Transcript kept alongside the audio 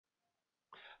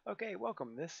Okay,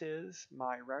 welcome. This is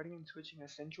my Routing and Switching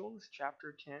Essentials,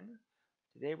 Chapter 10.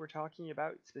 Today we're talking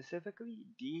about specifically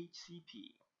DHCP,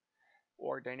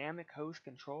 or Dynamic Host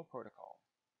Control Protocol.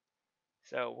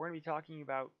 So we're going to be talking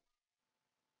about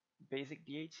basic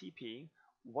DHCP.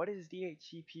 What is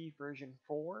DHCP version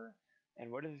 4?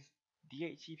 And what is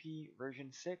DHCP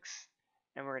version 6?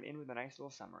 And we're going to end with a nice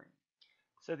little summary.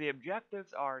 So the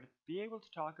objectives are to be able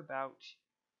to talk about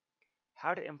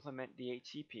how to implement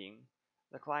DHCP,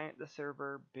 the client, the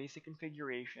server, basic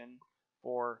configuration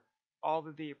for all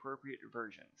of the appropriate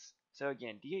versions. So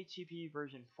again, DHCP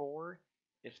version 4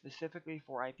 is specifically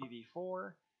for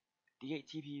IPv4.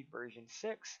 DHCP version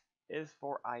 6 is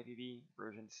for IPv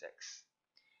version 6.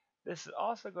 This is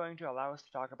also going to allow us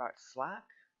to talk about Slack,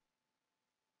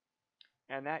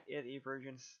 and that is a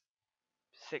version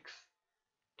 6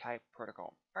 type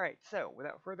protocol. Alright, so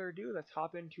without further ado, let's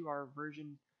hop into our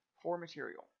version 4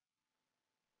 material.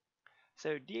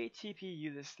 So DHCP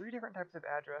uses three different types of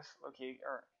address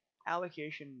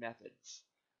allocation methods.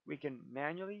 We can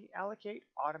manually allocate,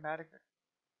 automatically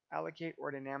allocate,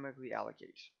 or dynamically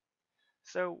allocate.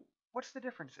 So what's the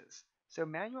differences? So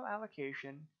manual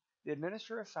allocation, the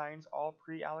administrator assigns all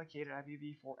pre-allocated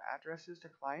IPv4 addresses to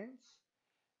clients,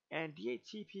 and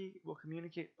DHCP will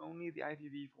communicate only the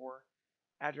IPv4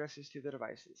 addresses to the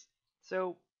devices.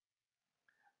 So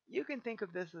you can think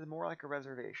of this as more like a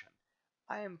reservation.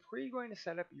 I am going to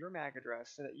set up your MAC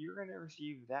address so that you're going to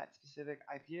receive that specific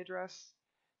IP address,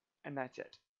 and that's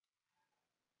it.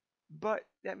 But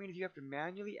that means you have to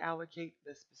manually allocate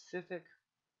the specific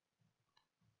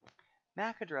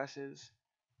MAC addresses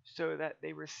so that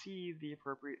they receive the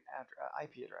appropriate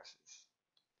IP addresses.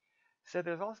 So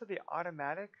there's also the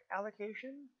automatic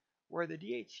allocation, where the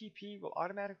DHCP will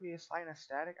automatically assign a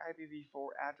static IPv4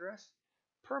 address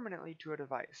permanently to a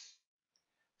device,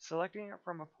 selecting it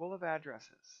from a pool of addresses.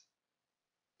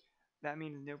 That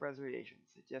means no reservations.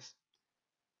 It just,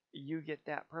 you get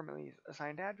that permanently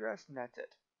assigned address, and that's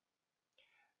it.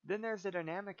 Then there's the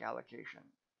dynamic allocation,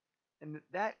 and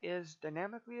that is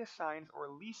dynamically assigns or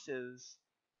leases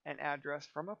an address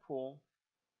from a pool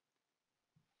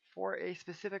for a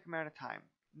specific amount of time,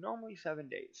 normally 7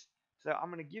 days. So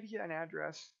I'm going to give you an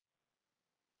address,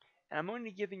 and I'm only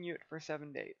giving you it for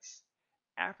 7 days.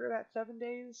 After that 7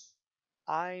 days,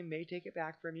 I may take it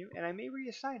back from you, and I may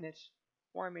reassign it,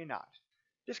 or I may not.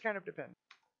 Just kind of depends.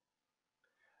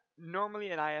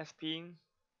 Normally, an ISP,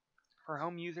 for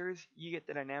home users, you get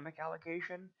the dynamic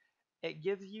allocation. It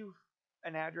gives you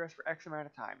an address for X amount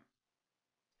of time.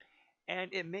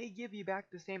 And it may give you back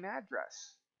the same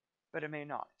address, but it may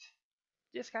not.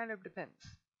 Just kind of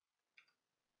depends.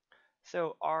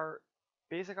 So our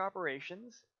basic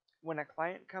operations, when a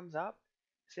client comes up,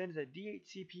 sends a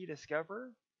DHCP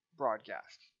discover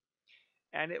broadcast.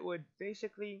 And it would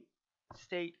basically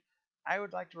state, I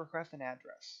would like to request an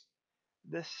address.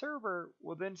 The server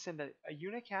will then send a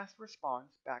unicast response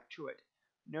back to it,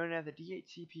 known as a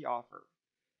DHCP offer.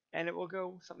 And it will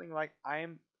go something like, I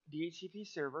am DHCP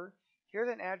server, here's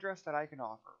an address that I can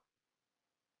offer.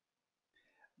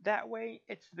 That way,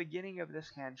 it's the beginning of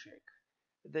this handshake.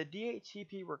 The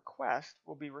DHCP request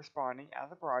will be responding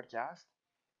as a broadcast,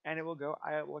 and it will go,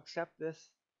 I will accept this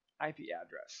IP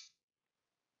address.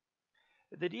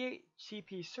 The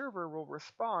DHCP server will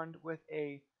respond with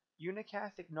a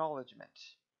unicast acknowledgement.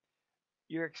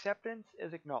 Your acceptance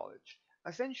is acknowledged.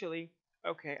 Essentially,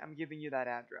 okay, I'm giving you that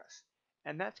address.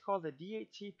 And that's called a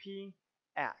DHCP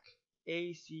ACK,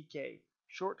 A-C-K,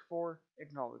 short for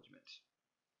acknowledgement.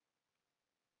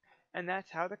 And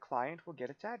that's how the client will get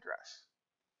its address.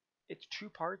 It's two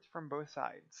parts from both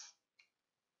sides.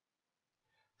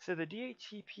 So the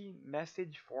DHCP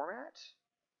message format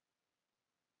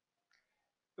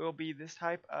will be this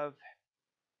type of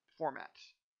format.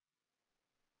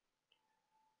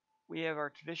 We have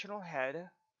our traditional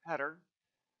header,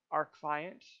 our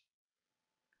client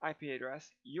IP address,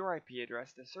 your IP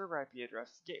address, the server IP address,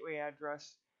 gateway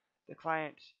address, the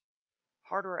client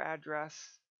hardware address,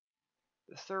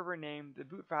 the server name, the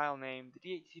boot file name, the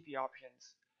DHCP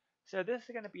options. So this is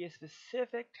going to be a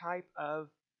specific type of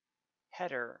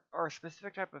header or a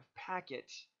specific type of packet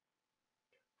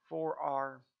for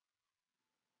our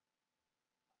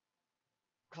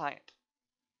client.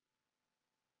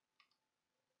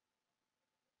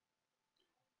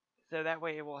 So that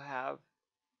way it will have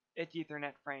its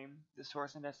Ethernet frame, the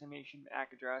source and destination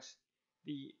MAC address,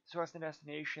 the source and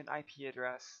destination IP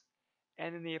address,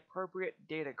 and then the appropriate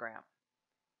datagram.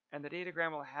 And the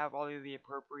datagram will have all of the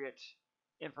appropriate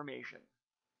information.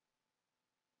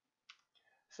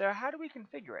 So how do we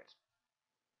configure it?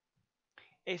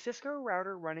 A Cisco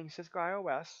router running Cisco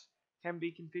IOS can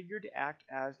be configured to act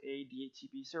as a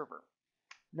DHCP server.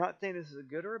 Not saying this is a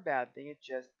good or a bad thing, it's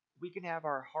just we can have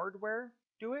our hardware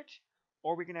do it,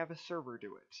 or we can have a server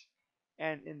do it.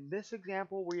 And in this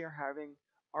example, we are having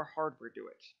our hardware do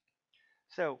it.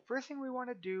 So first thing we want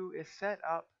to do is set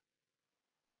up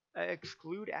an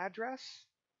exclude address.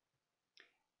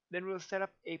 Then we'll set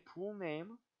up a pool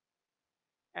name.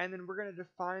 And then we're going to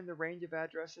define the range of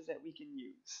addresses that we can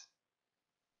use.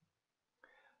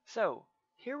 So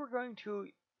here we're going to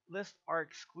list our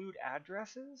exclude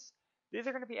addresses. These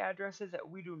are going to be addresses that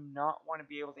we do not want to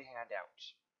be able to hand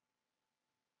out.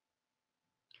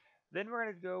 Then we're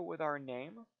going to go with our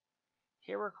name.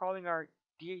 Here we're calling our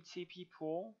DHCP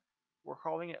pool. We're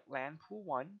calling it LAN pool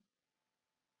 1.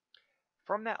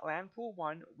 From that LAN pool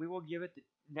 1, we will give it the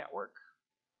network,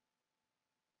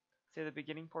 say the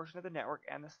beginning portion of the network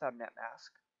and the subnet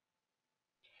mask.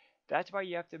 That's why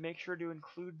you have to make sure to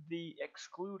include the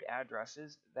exclude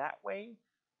addresses. That way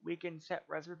we can set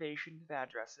reservations of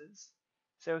addresses.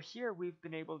 So here we've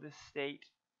been able to state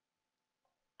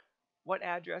what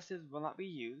addresses will not be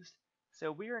used.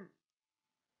 So we are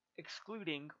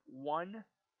excluding 1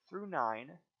 through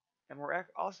 9, and we're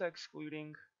also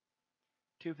excluding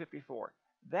 254.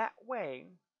 That way,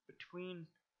 between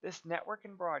this network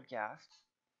and broadcast,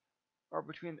 or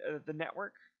between the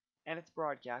network and its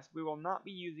broadcast, we will not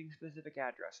be using specific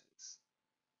addresses.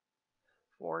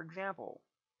 For example,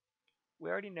 we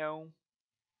already know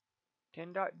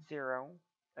 10.0,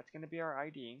 that's going to be our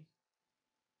ID.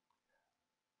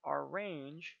 Our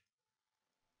range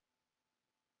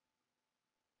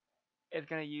is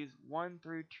going to use 1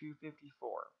 through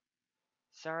 254.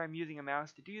 Sorry, I'm using a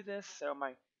mouse to do this, so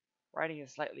my writing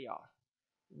is slightly off.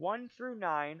 1 through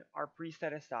 9 are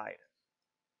preset aside.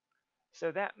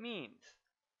 So that means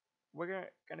we're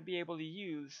going to be able to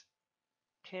use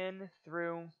 10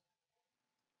 through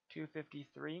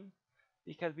 253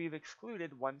 because we've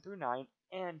excluded 1 through 9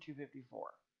 and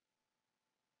 254.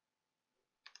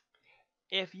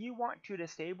 If you want to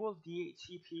disable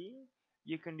DHCP,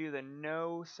 you can do the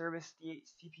no service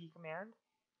DHCP command,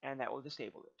 and that will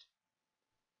disable it.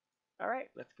 Alright,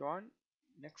 let's go on.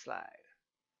 Next slide.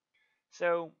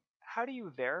 So, how do you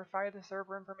verify the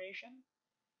server information?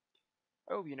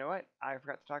 Oh, you know what? I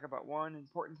forgot to talk about one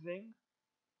important thing.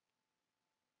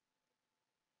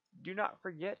 Do not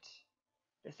forget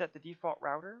to set the default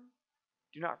router.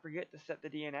 Do not forget to set the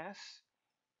DNS.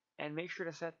 And make sure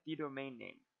to set the domain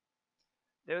name.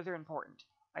 Those are important.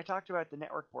 I talked about the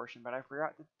network portion, but I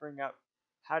forgot to bring up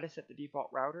how to set the default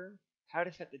router, how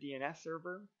to set the DNS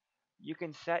server. You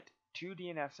can set 2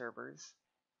 DNS servers,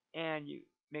 and you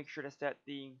make sure to set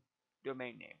the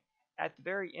domain name. At the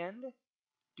very end,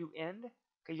 do end,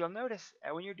 because you'll notice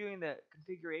when you're doing the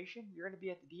configuration, you're going to be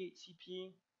at the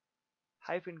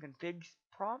DHCP-config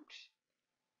prompt,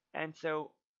 and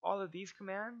so all of these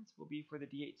commands will be for the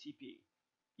DHCP.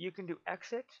 You can do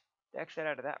exit to exit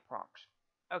out of that prompt.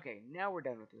 Okay, now we're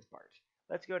done with this part.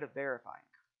 Let's go to verifying.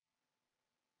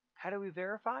 How do we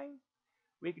verify?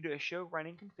 We can do a show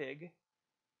running config,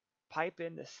 pipe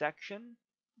in the section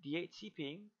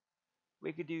DHCP.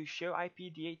 We could do show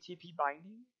IP DHCP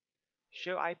binding,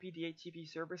 show IP DHCP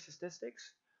server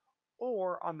statistics,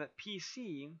 or on the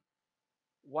PC,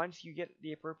 once you get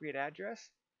the appropriate address,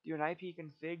 do an IP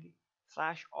config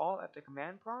 /all at the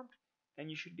command prompt, and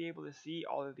you should be able to see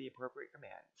all of the appropriate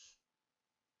commands.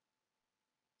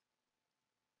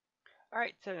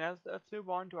 Alright, so now let's move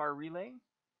on to our relay.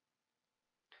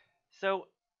 So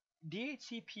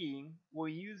DHCP will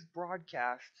use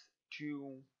broadcasts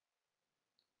to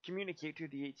communicate to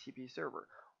the DHCP server.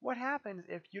 What happens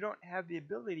if you don't have the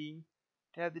ability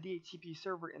to have the DHCP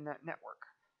server in that network?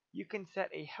 You can set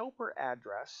a helper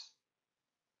address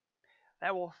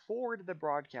that will forward the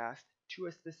broadcast to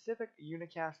a specific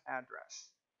unicast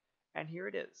address. And here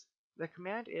it is. The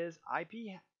command is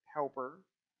IP helper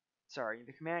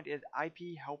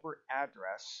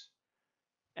address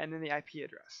and then the IP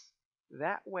address.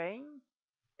 That way,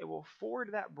 it will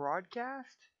forward that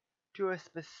broadcast to a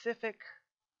specific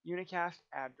unicast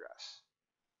address.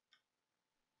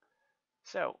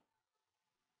 So,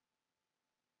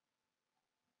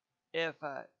 if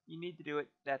you need to do it,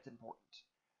 that's important.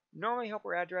 Normally,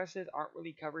 helper addresses aren't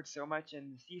really covered so much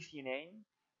in the CCNA,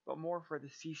 but more for the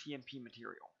CCNP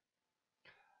material.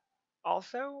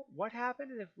 Also, what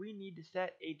happens if we need to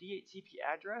set a DHCP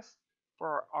address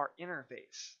for our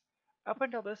interface? Up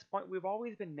until this point, we've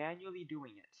always been manually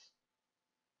doing it.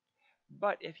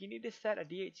 But if you need to set a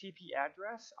DHCP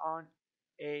address on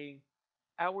a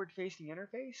outward-facing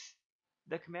interface,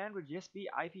 the command would just be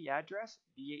IP address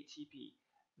DHCP.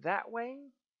 That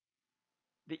way,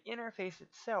 the interface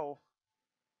itself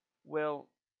will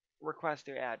request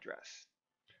their address.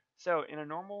 So in a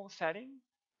normal setting,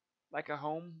 like a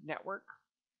home network,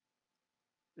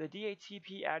 the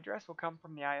DHCP address will come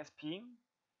from the ISP,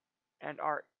 and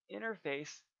our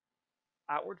interface,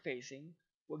 outward facing,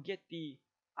 will get the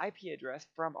IP address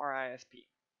from our ISP.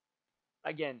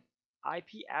 Again,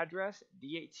 IP address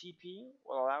DHCP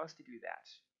will allow us to do that.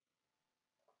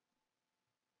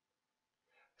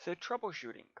 So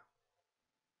troubleshooting.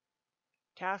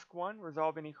 Task 1,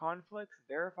 resolve any conflicts,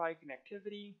 verify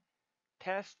connectivity,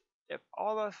 test if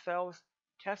all else fails,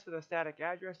 test with a static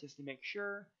address just to make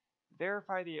sure,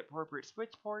 verify the appropriate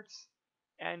switch ports,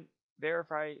 and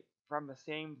verify from the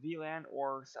same VLAN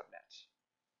or subnet.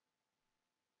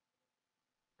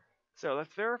 So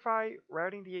let's verify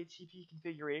routing DHCP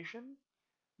configuration.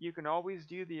 You can always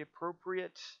do the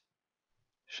appropriate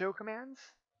show commands.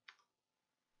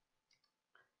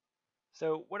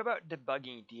 So what about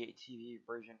debugging DHCP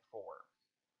version 4?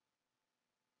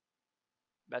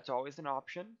 That's always an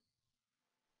option.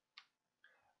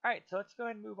 Alright, so let's go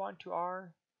ahead and move on to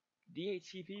our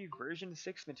DHCP version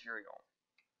 6 material.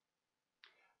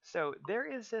 So there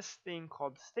is this thing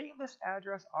called stateless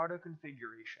address auto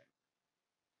configuration,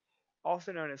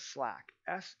 also known as SLAAC,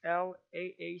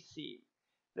 S-L-A-A-C.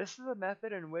 This is a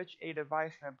method in which a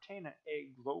device can obtain a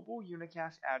global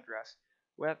unicast address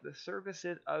without the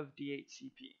services of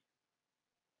DHCP.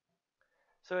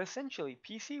 So essentially,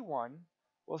 PC1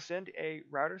 will send a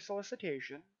router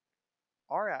solicitation,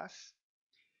 RS,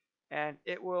 and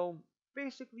it will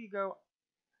basically go,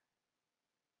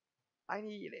 I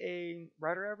need a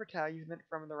router advertisement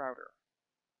from the router.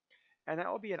 And that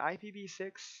will be an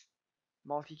IPv6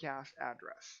 multicast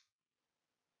address,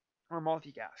 or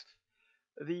multicast.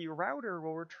 The router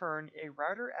will return a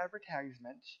router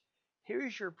advertisement.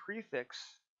 Here's your prefix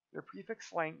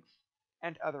length,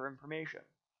 and other information.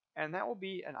 And that will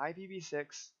be an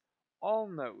IPv6 all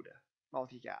node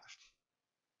multicast.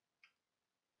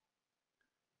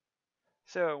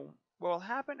 So what will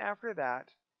happen after that,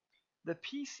 the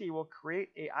PC will create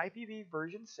a IPv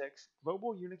version 6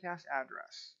 global unicast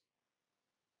address.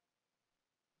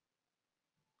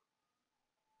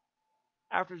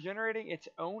 After generating its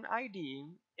own ID,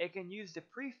 it can use the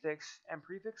prefix and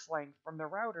prefix length from the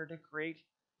router to create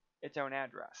its own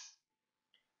address.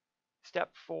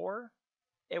 Step 4,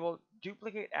 it will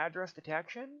duplicate address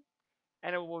detection,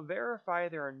 and it will verify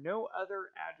there are no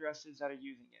other addresses that are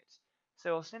using it.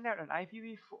 So it will send out an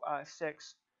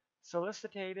IPv6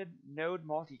 solicited node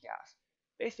multicast.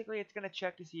 Basically, it's going to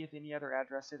check to see if any other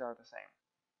addresses are the same.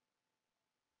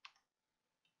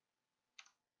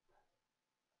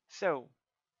 So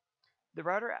the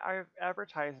router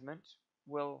advertisement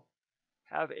will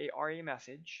have a RA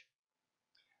message.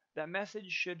 That message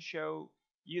should show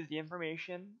use the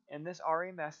information in this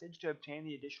RA message to obtain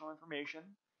the additional information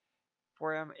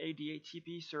for a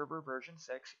DHCP server version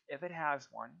 6 if it has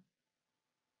one.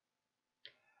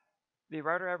 The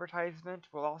router advertisement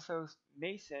will also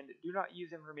may send do not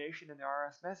use information in the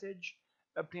RS message,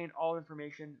 obtain all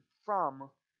information from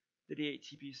the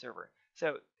DHCP server.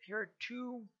 So here are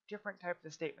two different types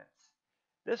of statements.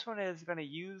 This one is going to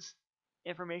use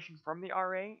information from the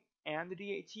RA and the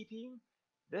DHCP.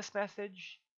 This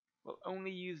message will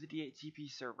only use the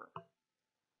DHCP server,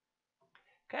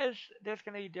 because there's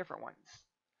going to be different ones.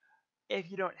 If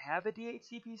you don't have a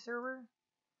DHCP server,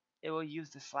 it will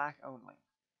use the SLAAC only.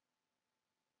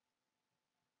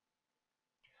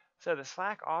 So the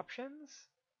SLAAC options,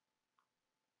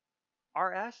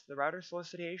 RS, the router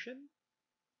solicitation.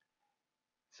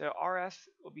 So RS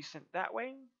will be sent that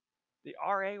way. The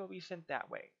RA will be sent that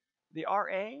way. The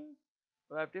RA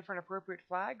will have different appropriate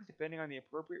flags depending on the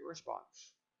appropriate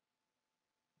response.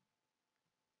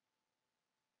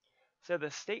 So the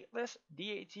stateless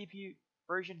DHCP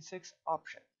version 6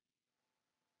 option.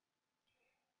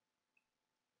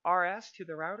 RS to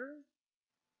the router,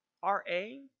 RA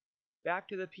back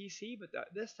to the PC, but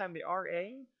this time the RA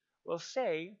will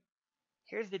say,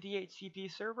 here's the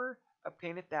DHCP server,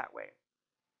 obtain it that way.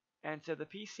 And so the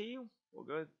PC will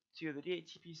go to the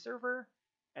DHCP server,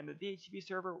 and the DHCP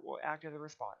server will act as a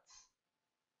response.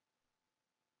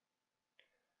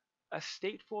 A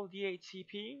stateful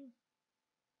DHCP,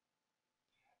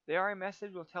 the RA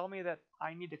message will tell me that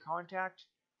I need to contact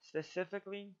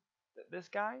specifically this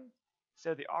guy.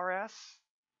 So the RS,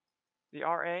 the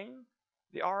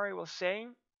RA will say,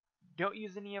 don't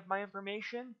use any of my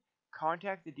information,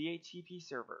 contact the DHCP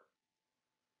server.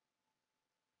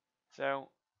 So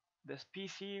this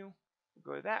PC will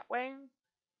go that way,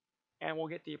 and we'll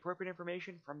get the appropriate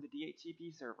information from the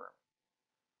DHCP server.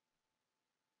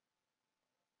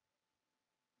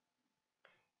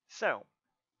 So,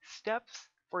 steps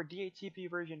for DHCP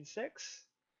version 6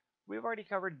 we've already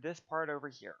covered this part over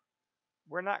here.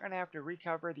 We're not going to have to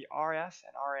recover the RS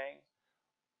and RA.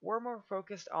 We're more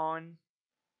focused on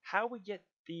how we get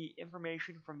the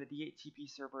information from the DHCP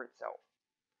server itself.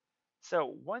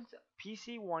 So once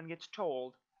PC1 gets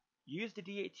told, use the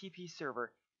DHCP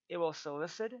server, it will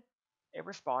solicit a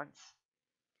response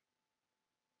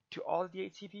to all the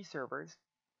DHCP servers.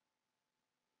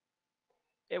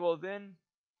 It will then,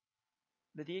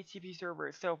 the DHCP server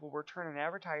itself will return an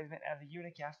advertisement as a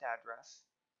unicast address.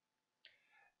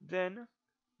 Then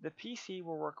the PC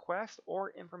will request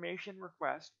or information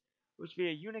request, which will be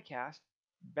a unicast,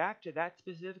 back to that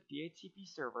specific DHCP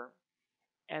server.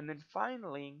 And then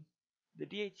finally, the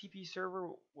DHCP server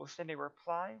will send a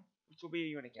reply, which will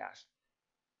be a unicast.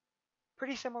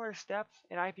 Pretty similar steps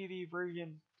in IPv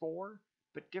version 4,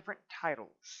 but different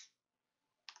titles.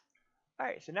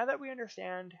 Alright, so now that we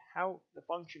understand how the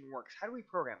function works, how do we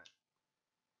program it?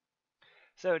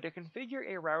 So to configure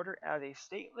a router as a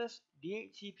stateless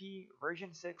DHCP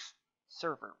version 6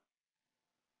 server,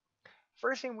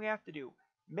 first thing we have to do,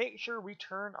 make sure we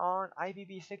turn on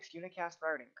IPv6 unicast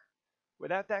routing.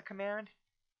 Without that command,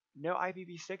 no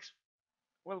IPv6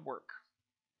 will work.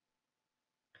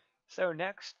 So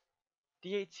next,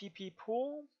 DHCP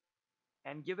pool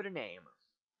and give it a name.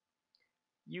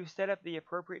 You set up the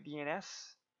appropriate DNS.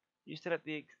 You set up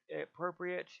the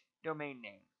appropriate domain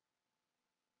name.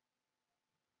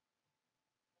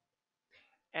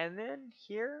 And then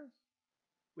here,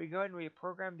 we go ahead and we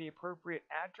program the appropriate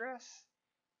address,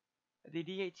 the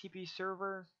DHCP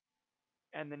server,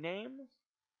 and the name,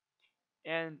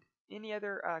 and any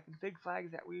other config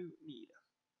flags that we need.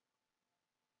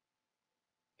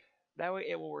 That way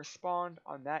it will respond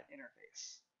on that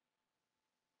interface.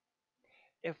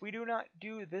 If we do not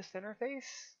do this interface,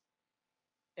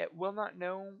 it will not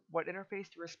know what interface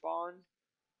to respond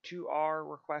to our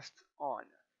request on.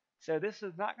 So this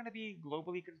is not going to be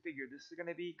globally configured. This is going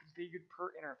to be configured per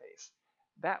interface.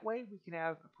 That way we can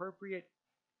have appropriate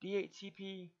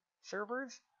DHCP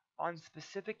servers on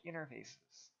specific interfaces.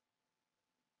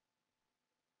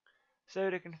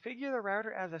 So to configure the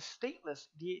router as a stateless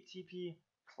DHCP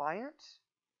client,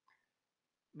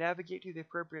 navigate to the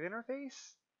appropriate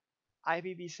interface,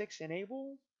 IPv6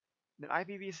 enable, then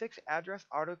IPv6 address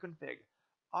autoconfig.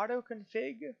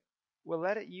 Autoconfig will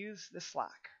let it use the Slack.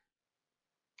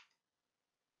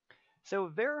 So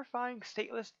verifying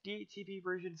stateless DHCP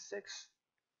version 6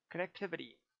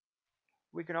 connectivity.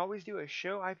 We can always do a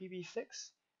show IPv6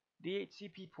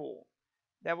 DHCP pool.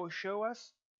 That will show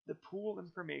us the pool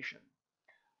information.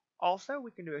 Also, we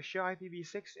can do a show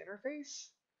IPv6 interface,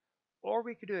 or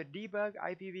we could do a debug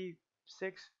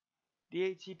IPv6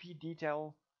 DHCP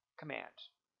detail command.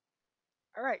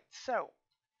 Alright, so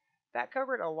that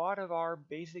covered a lot of our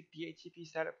basic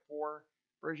DHCP setup for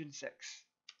version 6.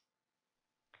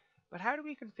 But how do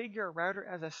we configure a router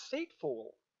as a stateful,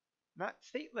 not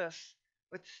stateless,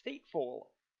 but stateful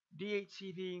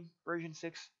DHCP version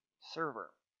 6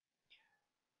 server?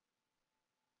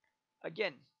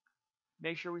 Again,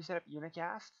 make sure we set up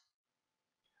unicast.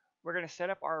 We're going to set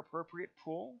up our appropriate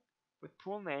pool with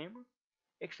pool name,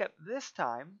 except this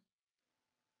time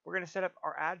we're going to set up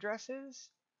our addresses,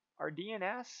 our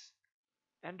DNS,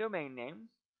 and domain name.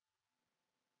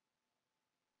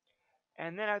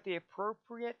 And then at the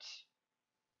appropriate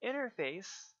interface,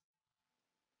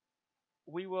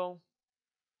 we will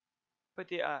put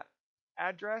the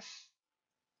address,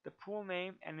 the pool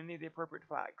name, and any of the appropriate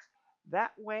flags.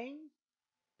 That way,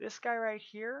 this guy right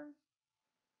here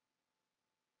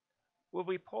will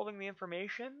be pulling the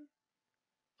information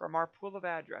from our pool of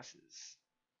addresses.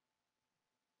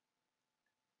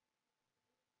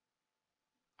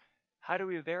 How do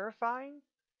we verify?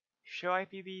 Show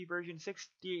IPv version 6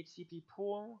 DHCP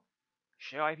pool,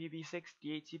 show IPv6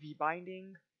 DHCP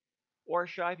binding, or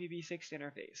show IPv6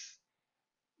 interface.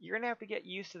 You're going to have to get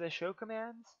used to the show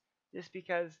commands, just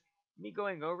because me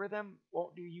going over them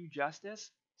won't do you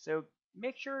justice. So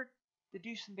make sure to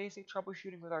do some basic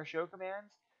troubleshooting with our show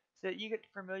commands so that you get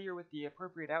familiar with the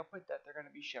appropriate output that they're going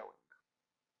to be showing.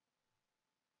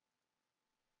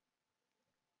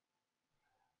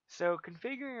 So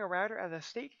configuring a router as a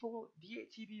stateful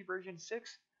DHCP version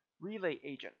 6 relay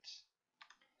agent.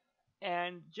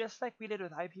 And just like we did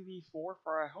with IPv4 for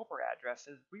our helper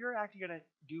addresses, we are actually going to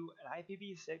do an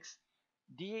IPv6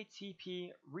 DHCP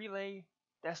relay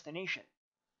destination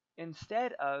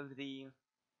instead of the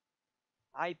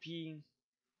IP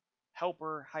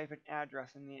helper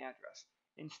 -address in the address.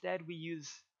 Instead, we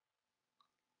use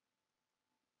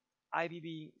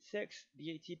IPv6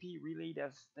 DHCP relay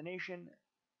destination,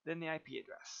 then the IP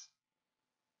address.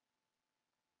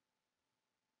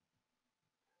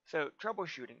 So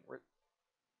troubleshooting,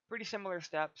 we're Pretty similar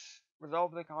steps.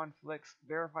 Resolve the conflicts,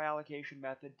 verify allocation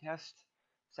method, test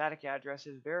static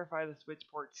addresses, verify the switch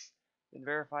ports, then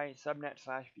verify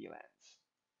subnet/VLANs.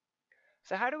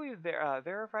 So how do we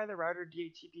verify the router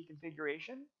DHCP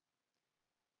configuration?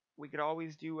 We could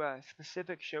always do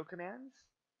specific show commands.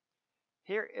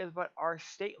 Here is what our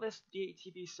stateless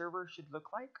DHCP server should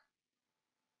look like.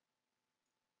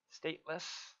 Stateless.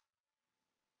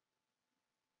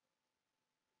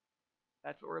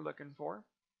 That's what we're looking for.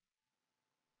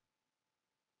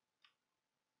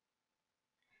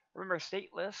 Remember,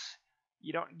 stateless,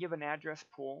 you don't give an address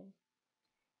pool.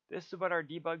 This is what our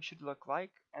debug should look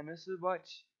like, and this is what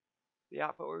the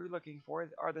output we're looking for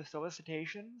are the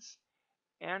solicitations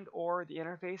and or the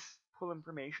interface pool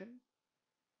information.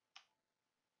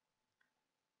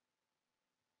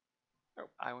 Oh,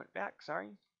 I went back,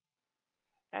 sorry.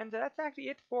 And that's actually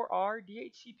it for our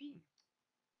DHCP.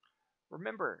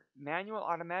 Remember, manual,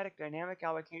 automatic, dynamic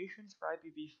allocations for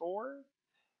IPv4,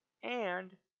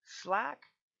 and Slack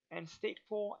and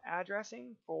stateful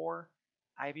addressing for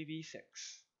IPv6.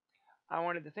 I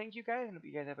wanted to thank you guys and hope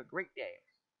you guys have a great day.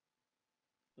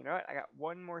 You know what? I got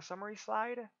one more summary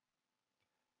slide.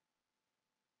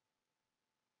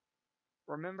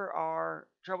 Remember our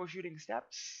troubleshooting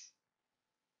steps.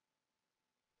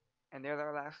 And there's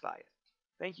our last slide.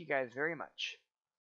 Thank you guys very much.